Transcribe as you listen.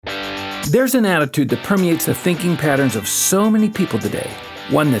There's an attitude that permeates the thinking patterns of so many people today,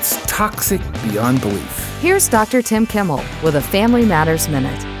 one that's toxic beyond belief. Here's Dr. Tim Kimmel with a Family Matters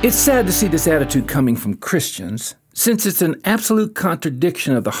Minute. It's sad to see this attitude coming from Christians, since it's an absolute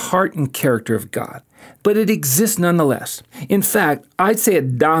contradiction of the heart and character of God. But it exists nonetheless. In fact, I'd say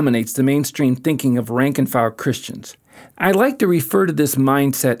it dominates the mainstream thinking of rank-and-file Christians. I like to refer to this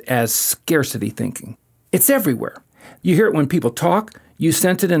mindset as scarcity thinking. It's everywhere. You hear it when people talk, you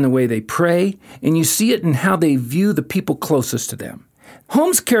sense it in the way they pray, and you see it in how they view the people closest to them.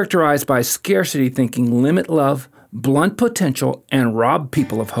 Homes characterized by scarcity thinking limit love, blunt potential, and rob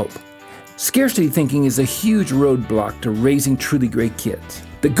people of hope. Scarcity thinking is a huge roadblock to raising truly great kids.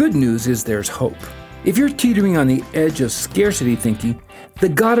 The good news is there's hope. If you're teetering on the edge of scarcity thinking, the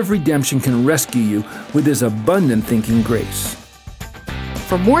God of redemption can rescue you with His abundant thinking grace.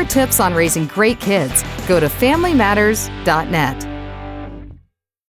 For more tips on raising great kids, go to FamilyMatters.net.